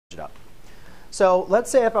it up. So let's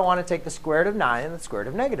say if I want to take the square root of 9 and the square root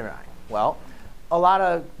of negative 9. Well, a lot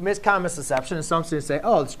of common misconception is some students say,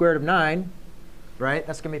 oh, the square root of 9, right,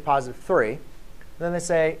 that's going to be positive 3. And then they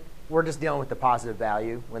say, we're just dealing with the positive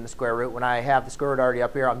value when the square root. When I have the square root already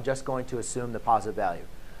up here, I'm just going to assume the positive value.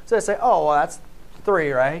 So they say, oh, well, that's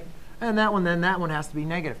 3, right? And that one has to be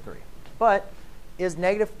negative 3. But is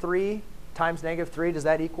negative 3 times negative 3, does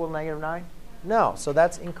that equal negative 9? No, so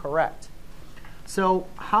that's incorrect. So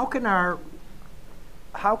how can our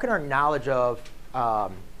knowledge of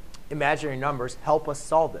imaginary numbers help us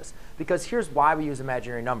solve this? Because here's why we use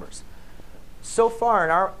imaginary numbers. So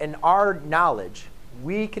far in our knowledge,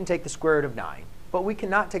 we can take the square root of 9, but we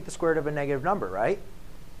cannot take the square root of a negative number, right,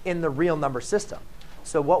 in the real number system.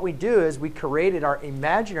 So what we do is we created our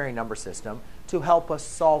imaginary number system to help us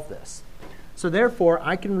solve this. So therefore,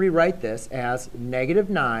 I can rewrite this as negative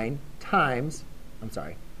 9 times,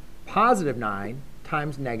 positive 9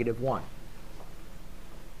 times negative 1.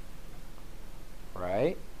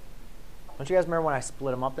 Right? Don't you guys remember when I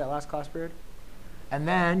split them up that last class period? And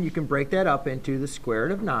then you can break that up into the square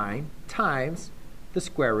root of 9 times the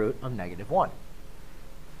square root of negative 1.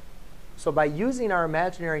 So by using our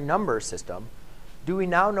imaginary number system, do we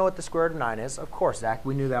now know what the square root of 9 is? Of course, Zach,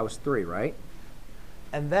 we knew that was 3, right?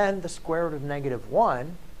 And then the square root of negative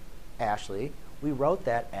 1, Ashley, we wrote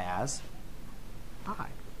that as I.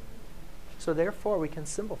 So therefore, we can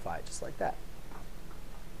simplify it just like that.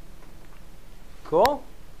 Cool?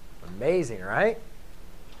 Amazing, right?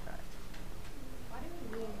 Why do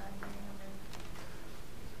we need imaginary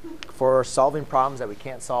numbers? For solving problems that we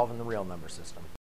can't solve in the real number system.